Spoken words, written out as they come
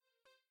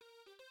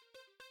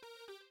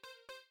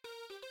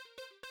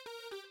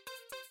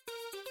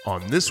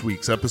on this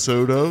week's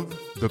episode of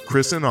The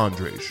Chris and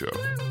Andre Show.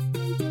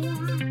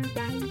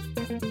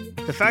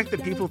 The fact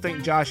that people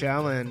think Josh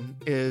Allen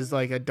is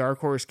like a dark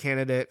horse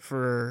candidate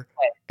for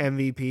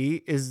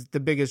MVP is the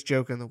biggest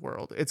joke in the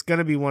world. It's going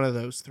to be one of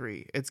those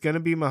three. It's going to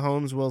be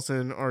Mahomes,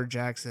 Wilson, or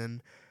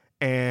Jackson.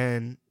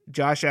 And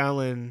Josh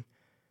Allen,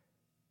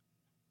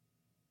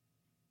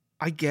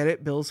 I get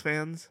it, Bills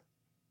fans.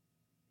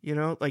 You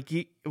know, like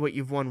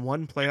you've won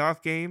one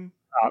playoff game.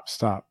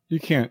 Stop. You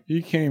can't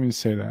even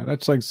say that.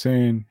 That's like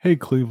saying, hey,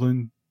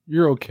 Cleveland,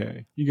 you're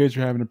okay. You guys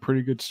are having a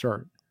pretty good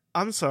start.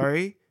 I'm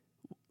sorry.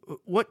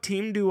 What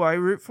team do I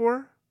root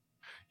for?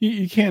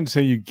 You can't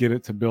say you get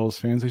it to Bills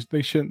fans.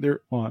 They shouldn't.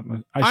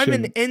 I'm an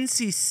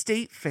NC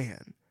State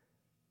fan.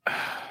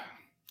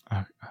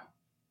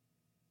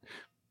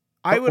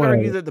 I would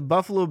argue that the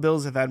Buffalo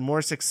Bills have had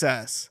more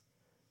success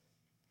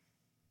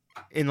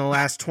in the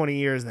last 20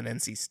 years than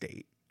NC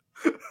State.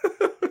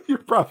 You're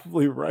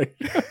probably right.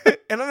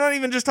 And I'm not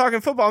even just talking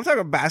football. I'm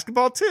talking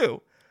basketball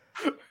too.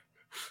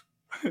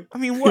 I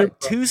mean, what?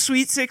 2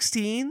 Sweet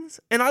 16s?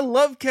 And I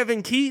love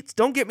Kevin Keats.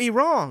 Don't get me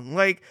wrong.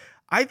 Like,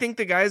 I think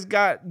the guy's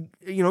got,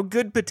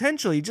 good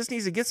potential. He just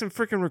needs to get some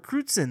freaking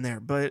recruits in there.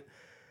 But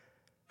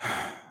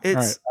it's...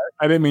 Right.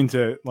 I didn't mean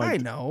to... I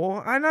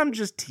know. And I'm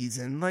just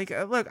teasing. Like,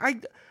 look,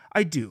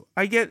 I do.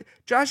 I get...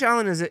 Josh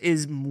Allen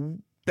is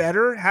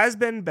better, has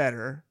been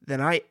better than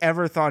I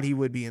ever thought he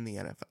would be in the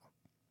NFL.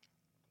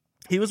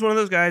 He was one of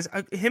those guys,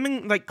 him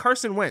and like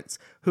Carson Wentz,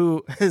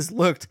 who has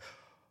looked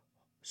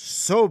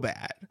so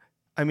bad.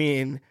 I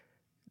mean,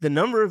 the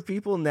number of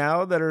people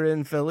now that are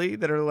in Philly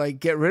that are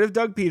like, get rid of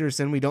Doug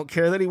Pederson. We don't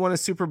care that he won a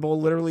Super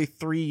Bowl literally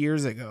 3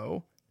 years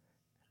ago.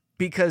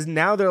 Because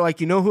now they're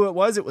like, you know who it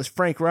was? It was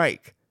Frank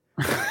Reich.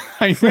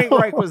 Frank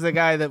Reich was the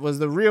guy that was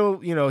the real,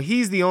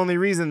 he's the only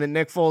reason that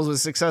Nick Foles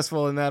was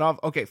successful in that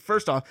Okay,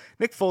 first off,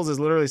 Nick Foles is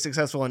literally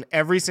successful in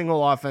every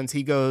single offense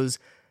he goes,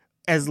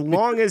 as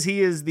long as he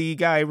is the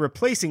guy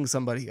replacing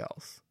somebody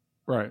else.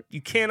 Right.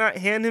 You cannot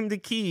hand him the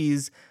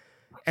keys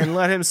and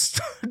let him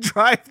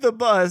drive the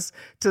bus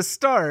to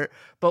start.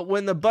 But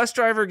when the bus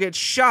driver gets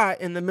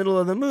shot in the middle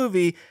of the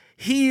movie,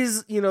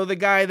 he's, the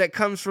guy that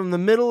comes from the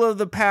middle of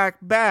the pack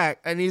back,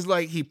 and he's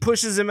like, he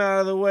pushes him out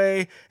of the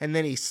way, and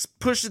then he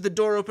pushes the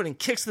door open and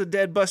kicks the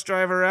dead bus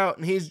driver out,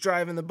 and he's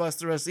driving the bus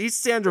the rest. He's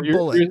Sandra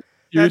Bullock.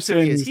 That's who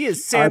he is. He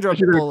is Sandra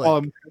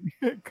Bullock.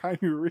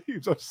 Keanu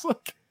Reeves. I was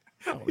like...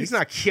 No, he's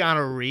not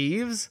Keanu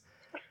Reeves.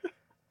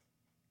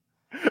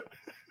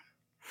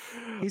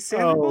 He's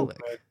Sandra Bullock,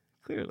 man.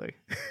 Clearly.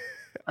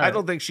 I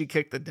don't think she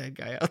kicked the dead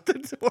guy out the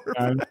door.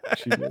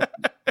 She did.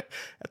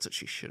 That's what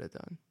she should have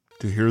done.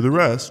 To hear the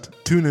rest,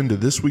 tune into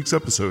this week's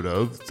episode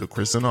of The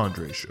Chris and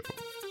Andre Show.